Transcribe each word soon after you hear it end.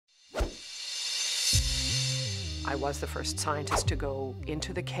I was the first scientist to go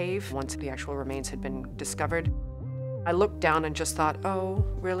into the cave once the actual remains had been discovered. I looked down and just thought, oh,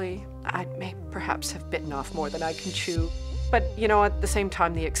 really? I may perhaps have bitten off more than I can chew. But, you know, at the same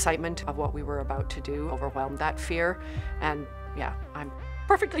time, the excitement of what we were about to do overwhelmed that fear. And yeah, I'm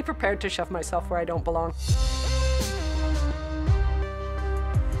perfectly prepared to shove myself where I don't belong.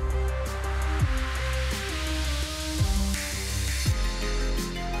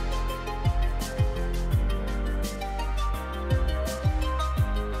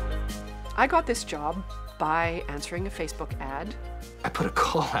 I got this job by answering a Facebook ad. I put a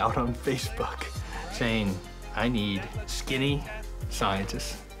call out on Facebook saying, I need skinny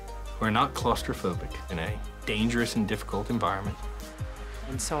scientists who are not claustrophobic in a dangerous and difficult environment.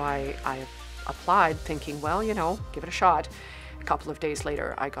 And so I applied thinking, well, you know, give it a shot. A couple of days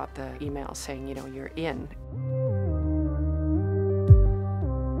later, I got the email saying, you know, you're in.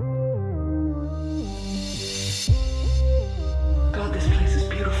 God, this place is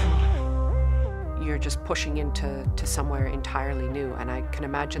beautiful. You're just pushing into somewhere entirely new, and I can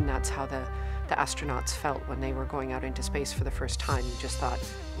imagine that's how the astronauts felt when they were going out into space for the first time. You just thought,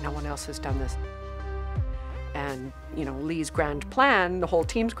 no one else has done this. And, you know, Lee's grand plan, the whole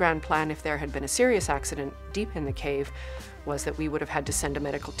team's grand plan, if there had been a serious accident deep in the cave, was that we would have had to send a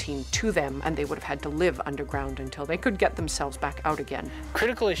medical team to them, and they would have had to live underground until they could get themselves back out again.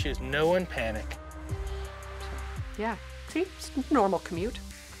 Critical issues, no one panic. Yeah, see, it's a normal commute.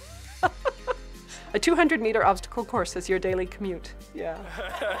 A 200-meter obstacle course is your daily commute. Yeah.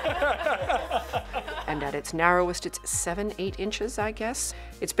 And at its narrowest, it's 7-8 inches, I guess.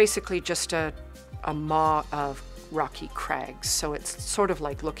 It's basically just a maw of rocky crags, so it's sort of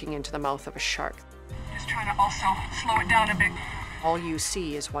like looking into the mouth of a shark. Just trying to also slow it down a bit. All you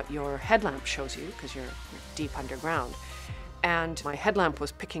see is what your headlamp shows you, because you're deep underground. And my headlamp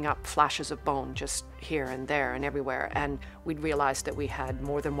was picking up flashes of bone just here and there and everywhere, and we'd realized that we had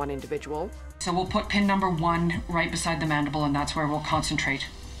more than one individual. So we'll put pin number 1 right beside the mandible, and that's where we'll concentrate.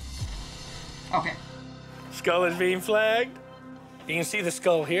 Okay. Skull is being flagged. You can see the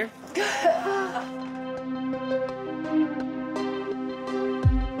skull here.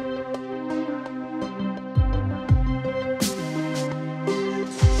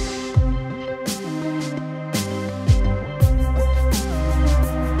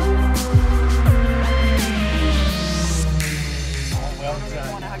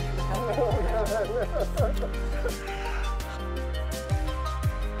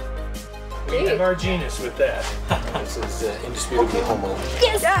 We have our genus with that. This is indisputably Homo.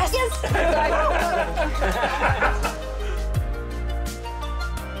 Yes! Yes!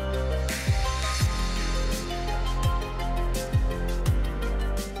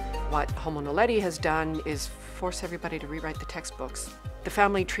 What Homo naledi has done is force everybody to rewrite the textbooks. The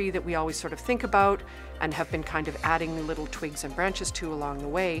family tree that we always sort of think about and have been kind of adding little twigs and branches to along the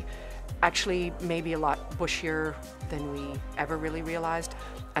way actually may be a lot bushier than we ever really realized.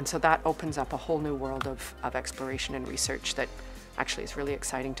 And so that opens up a whole new world of exploration and research that actually is a really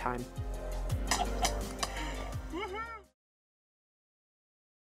exciting time.